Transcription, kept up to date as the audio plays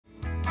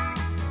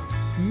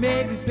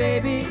Maybe,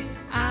 baby,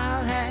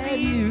 I'll have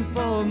you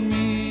for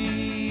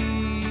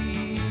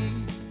me.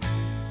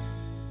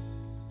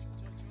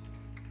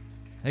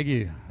 Thank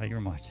you. Thank you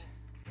very much.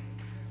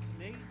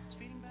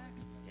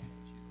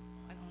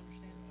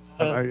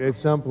 It's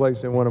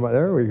someplace in one of my.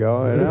 There we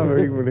go. And now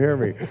you can hear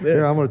me.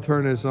 Here, I'm going to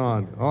turn this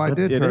on. Oh, I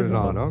did turn it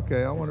on.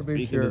 Okay, I want to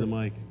be sure. Speaking to the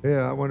mic.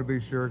 Yeah, I want to be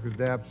sure because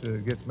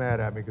Daps gets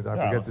mad at me because I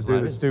forget to do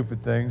the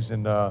stupid things.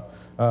 And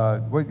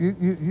what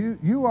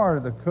you are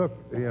the cook,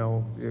 you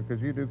know,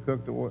 because you do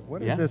cook.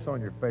 What is this on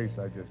your face?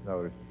 I just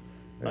noticed.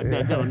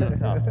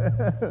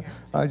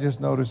 I just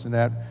noticed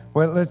that.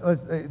 Well,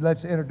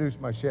 let's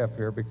introduce my chef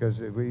here because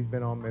he's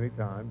been on many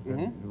times.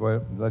 And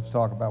let's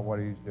talk about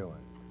what he's doing.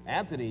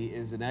 Anthony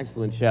is an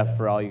excellent chef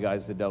for all you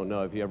guys that don't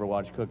know. If you ever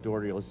watch Cooked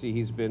Order, you'll see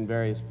he's been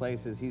various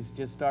places. He's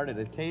just started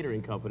a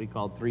catering company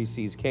called 3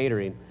 C's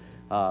Catering,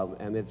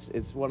 and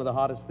it's one of the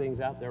hottest things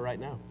out there right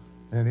now.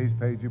 And he's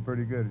paid you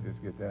pretty good to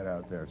just get that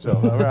out there. So,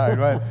 all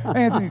right.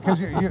 Anthony,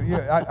 because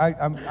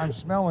I'm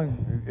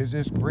smelling, is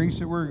this grease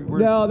that we're...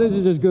 No, this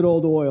is just good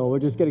old oil. We're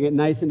just getting it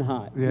nice and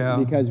hot. Yeah.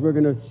 Because we're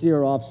going to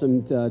sear off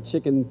some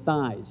chicken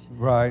thighs.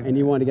 Right. And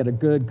you want to get a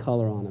good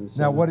color on them. So.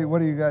 Now, what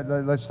do you got?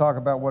 Let's talk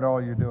about what all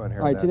you're doing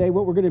here. All right, today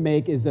what we're going to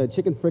make is a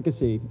chicken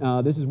fricassee.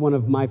 This is one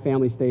of my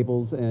family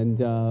staples,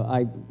 and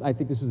I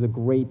think this was a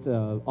great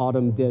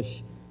autumn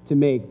dish to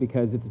make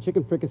because it's a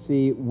chicken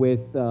fricassee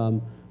with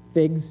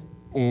figs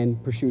and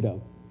prosciutto.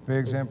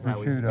 Figs and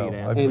prosciutto.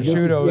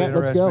 Prosciutto, yeah,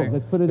 let's go.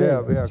 Let's put it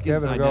in. Yeah, skin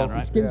Kevin, side go. down,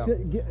 right? Skin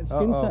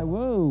side,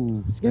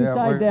 whoa. Skin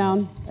side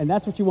down, and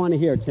that's what you want to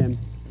hear, Tim. See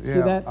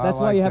that? That's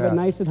why you have it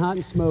nice and hot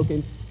and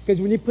smoking. Because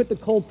when you put the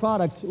cold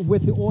product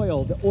with the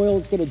oil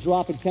is going to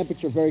drop in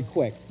temperature very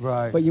quick.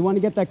 Right. But you want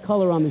to get that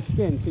color on the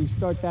skin, so you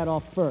start that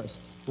off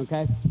first,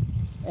 okay?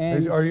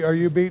 And Are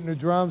you beating the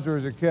drums or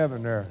is it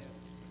Kevin there?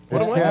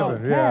 It's What am I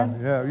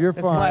Kevin, yeah, you're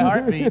fine. It's my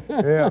heartbeat.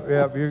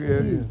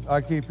 I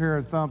keep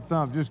hearing thump,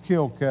 thump. Just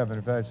kill Kevin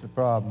if that's the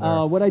problem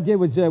there. what I did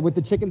was with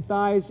the chicken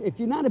thighs, if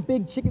you're not a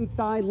big chicken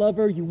thigh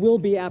lover, you will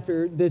be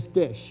after this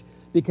dish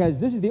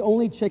because this is the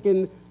only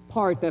chicken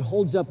part that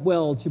holds up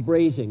well to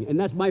braising, and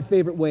that's my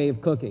favorite way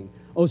of cooking.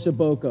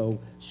 Ossobuco,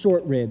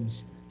 short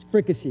ribs,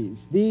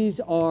 fricassees. These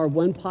are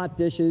one-pot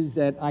dishes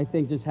that I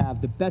think just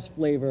have the best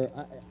flavor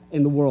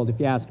in the world, if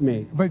you ask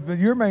me. But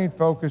your main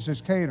focus is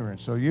catering.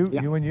 So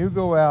when you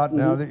go out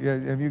now,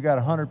 if you got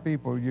 100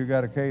 people you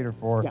got to cater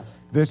for,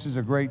 this is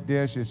a great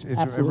dish. It's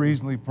a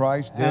reasonably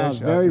priced dish.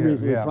 Very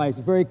reasonably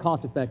priced. Very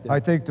cost effective. I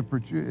think the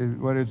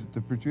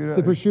prosciutto?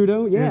 The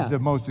prosciutto, yeah. Is the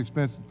most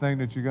expensive thing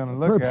that you're going to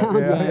look at. Pound,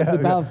 it's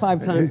about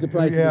 5 times the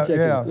price of the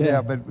chicken.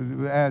 Yeah, but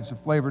it adds the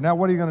flavor. Now,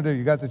 what are you going to do?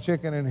 You got the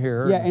chicken in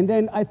here. Yeah, and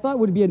then I thought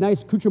would be a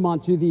nice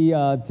accoutrement to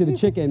the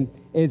chicken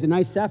is a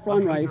nice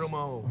saffron rice.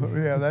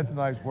 Yeah, that's a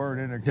nice word,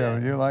 isn't it,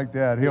 Kevin? You like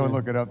that. He'll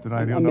look it up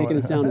tonight. I'm making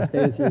it sound as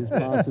fancy as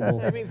possible.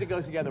 That means it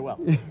goes together well.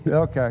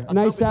 Okay.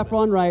 Nice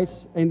saffron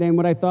rice, and then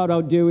what I thought I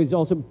would do is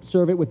also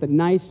serve it with a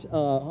nice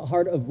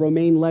heart of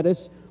romaine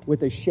lettuce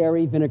with a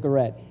sherry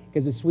vinaigrette,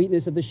 because the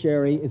sweetness of the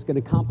sherry is going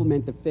to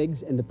complement the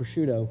figs and the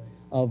prosciutto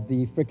of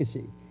the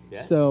fricassee.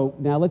 Yeah. So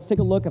now let's take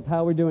a look at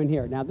how we're doing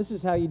here. Now this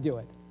is how you do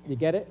it. You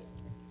get it,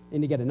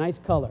 and you get a nice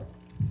color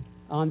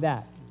on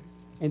that.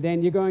 And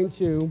then you're going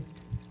to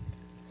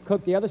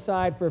cook the other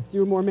side for a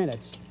few more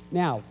minutes.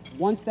 Now,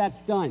 once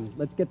that's done,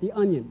 let's get the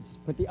onions.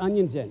 Put the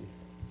onions in,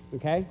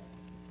 okay?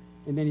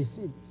 And then you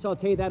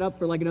saute that up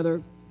for like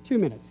another 2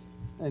 minutes.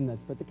 And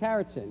let's put the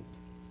carrots in.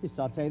 You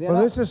saute that up.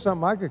 Well, this is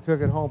something I could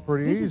cook at home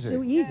pretty easy. This is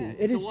so easy. Yeah,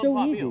 it is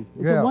so easy. meal.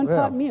 It's a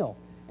one-pot meal.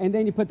 And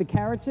then you put the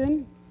carrots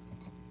in,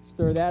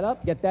 stir that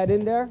up, get that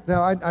in there.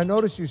 Now, I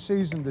noticed you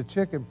seasoned the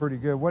chicken pretty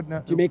good. What now?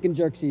 Jamaican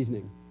jerk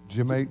seasoning.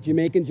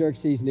 Jamaican jerk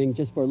seasoning,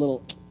 just for a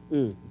little.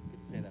 Say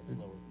that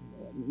slower.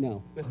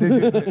 No.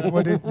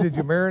 Did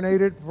you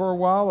marinate it for a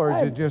while, or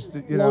is it just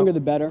longer the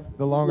better?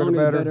 The longer the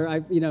better.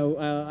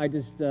 I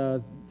just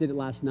did it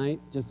last night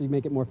just to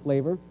make it more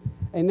flavor,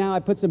 and now I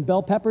put some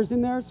bell peppers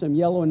in there, some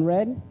yellow and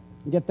red.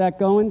 Get that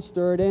going,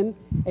 stir it in,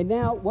 and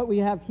now what we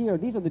have here,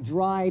 these are the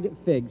dried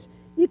figs.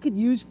 You could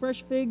use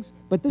fresh figs,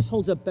 but this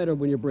holds up better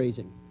when you're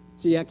braising,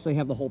 so you actually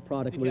have the whole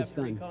product when it's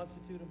done. Did you have to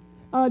reconstitute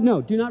them?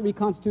 No, do not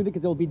reconstitute it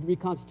because they'll be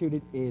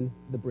reconstituted in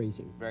the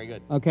braising. Very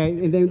good. Okay,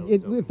 and then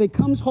if it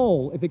comes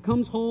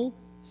whole,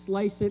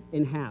 slice it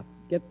in half.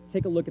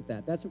 Take a look at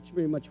that. That's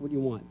pretty much what you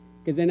want,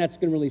 because then that's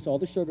going to release all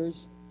the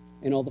sugars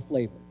and all the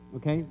flavor.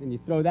 Okay, then you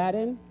throw that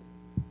in.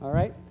 All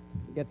right,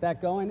 get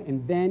that going,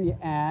 and then you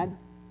add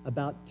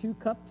about 2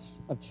 cups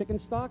of chicken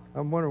stock.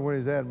 I'm wondering when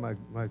he's adding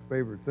my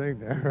favorite thing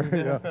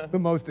there, the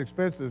most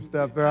expensive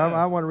stuff there.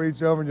 I want to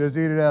reach over and just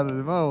eat it out of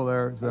the bowl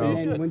there. So.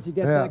 And once you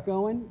get that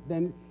going,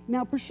 then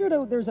now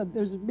prosciutto,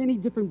 there's many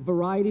different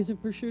varieties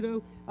of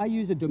prosciutto. I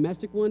use a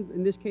domestic one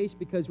in this case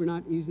because we're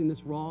not using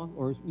this raw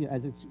or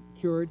as it's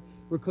cured.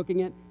 We're cooking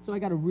it, so I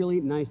got a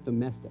really nice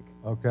domestic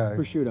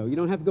prosciutto. You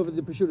don't have to go to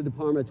the prosciutto di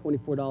Parma at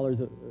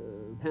 $24 a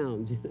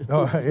pounds.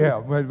 Oh, yeah,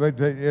 but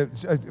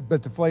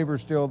the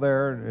flavor's still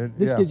there.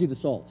 This gives you the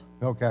salt.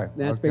 Okay.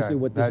 That's basically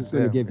what this is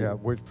going to give you. Yeah,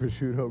 which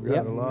prosciutto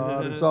got a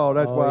lot of salt.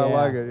 That's why I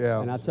like it,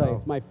 yeah. And I'll tell you,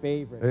 it's my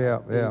favorite.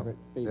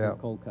 Favorite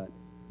cold cut.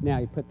 Now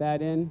you put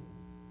that in,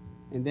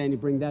 and then you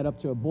bring that up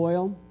to a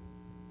boil,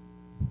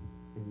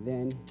 and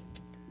then...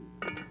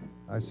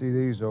 I see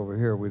these over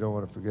here. We don't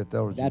want to forget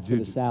those. That's for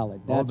the salad.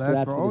 That's for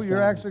the salad.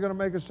 You're actually going to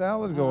make a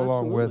salad go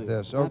along with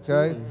this.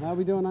 Okay. Absolutely. How are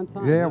we doing on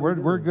time? Yeah,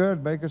 we're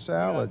good. Make a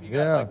salad. You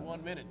got like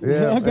 1 minute.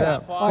 Yeah. Okay. Yeah.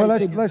 Well,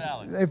 let's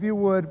if you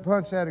would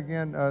punch that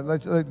again.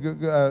 Let's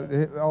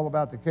all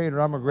about the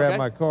caterer. I'm gonna grab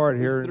my card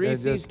here. It's 3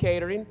 C's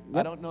Catering.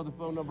 I don't know the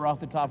phone number off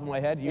the top of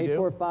my head. You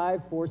do?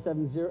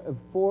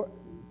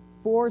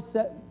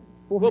 845-470-4...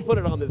 We'll put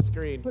it on the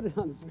screen. Put it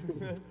on the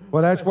screen.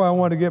 Well, that's why I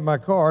wanted to get my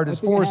card.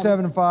 It's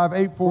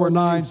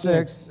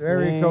 475-8496,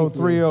 area code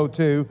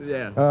 302.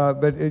 Yeah.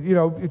 But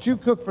you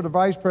cooked for the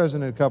vice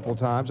president a couple of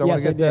times. I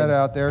want to get that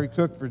out there. He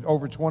cooked for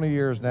over 20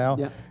 years now.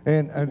 Yeah.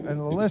 And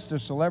the list of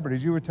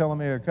celebrities, you were telling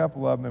me a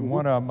couple of them, and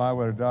one of them I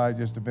would have died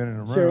just to been in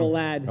the room. Cheryl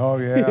Ladd. Oh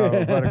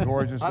yeah, what a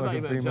gorgeous I thought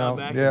looking you meant female.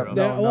 John Yeah,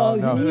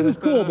 McEnroe. He was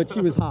cool, but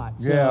she was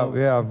hot. So.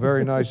 Yeah,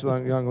 very nice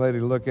young lady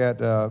to look at.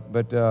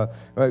 But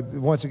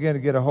once again, to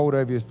get a hold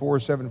of you is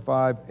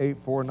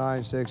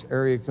 475-8496,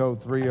 area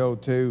code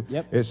 302.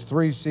 Yep. It's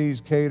 3 C's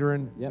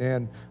Catering. Yep.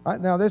 And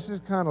now this is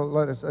kind of,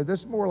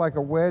 this is more like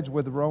a wedge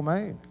with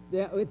romaine.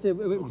 Yeah, it's a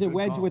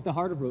wedge with the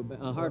heart of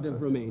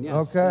romaine.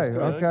 Yes. Okay,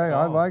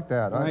 I like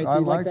that. Right, I so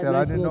you like that. nice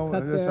I didn't little know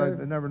cut this. I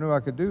there. never knew I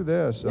could do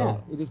this. So. Yeah,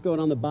 you just go it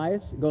on the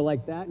bias, go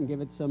like that, and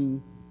give it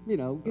some,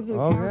 gives it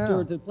a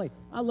character to the plate.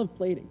 I love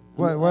plating.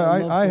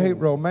 I hate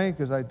romaine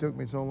because it took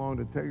me so long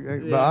to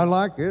take. But I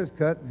like this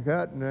cut,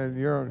 and then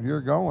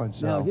you're going.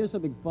 So now here's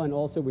something fun.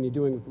 Also, when you're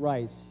doing with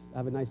rice, I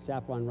have a nice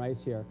saffron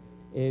rice here.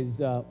 Is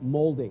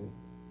molding.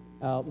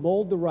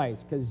 Mold the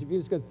rice, because if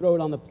you're just going to throw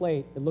it on the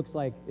plate, it looks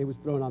like it was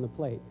thrown on the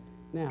plate.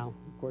 Now,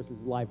 of course, this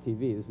is live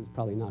TV. This is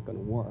probably not going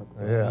to work.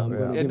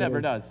 It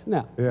never does.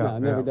 No,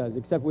 it never does,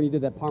 except when you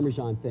did that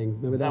Parmesan thing.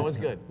 Remember that? That was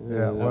good.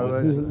 Yeah, well,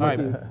 all right.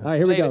 All right,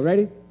 here we go.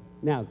 Ready?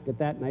 Now, get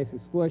that nice and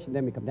squished, and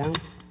then we come down.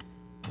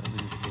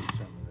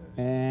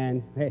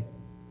 And, hey.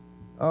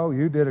 Oh,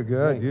 you did it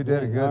good. Hey, you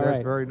did it good. all That's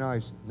right. very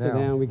nice. So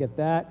now we get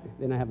that.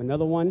 Then I have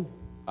another one.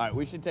 All right,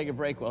 we should take a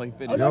break while he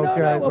finishes. no,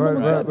 Okay, no,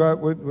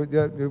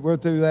 we'll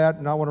do that.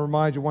 And I want to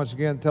remind you once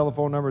again,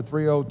 telephone number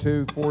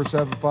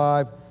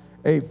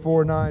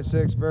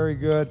 302-475-8496. Very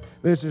good.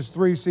 This is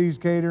 3 C's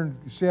Catering,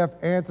 Chef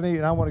Anthony,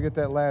 and I want to get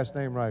that last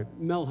name right.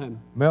 Melhem.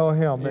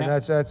 Melhem, Yeah. and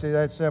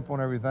that's simple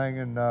and everything.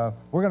 And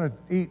we're going to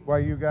eat while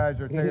you guys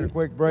are taking a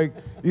quick break.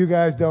 You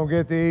guys don't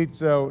get to eat,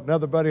 so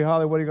another buddy,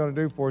 Holly, what are you going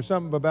to do for us?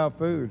 Something about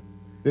food.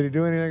 Did he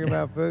do anything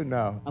about food?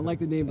 No. I like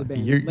the name of the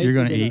band. You're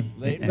going to eat,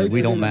 Late and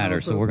we don't dinner matter,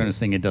 on so we're going to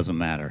sing It Doesn't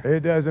Matter.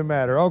 It doesn't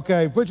matter.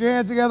 Okay, put your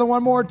hands together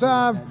one more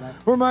time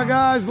for my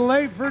guys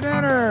late for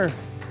dinner.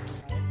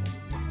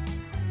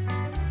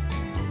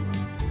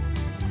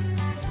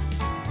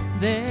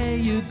 There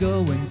you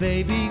going,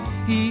 baby,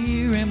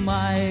 here am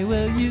I.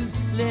 Well, you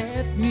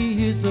left me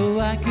here so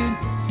I could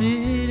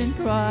sit and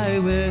cry.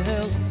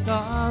 Well,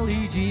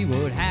 golly gee,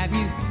 what have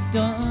you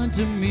done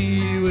to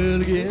me?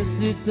 Well, I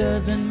guess it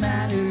doesn't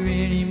matter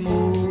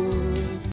anymore.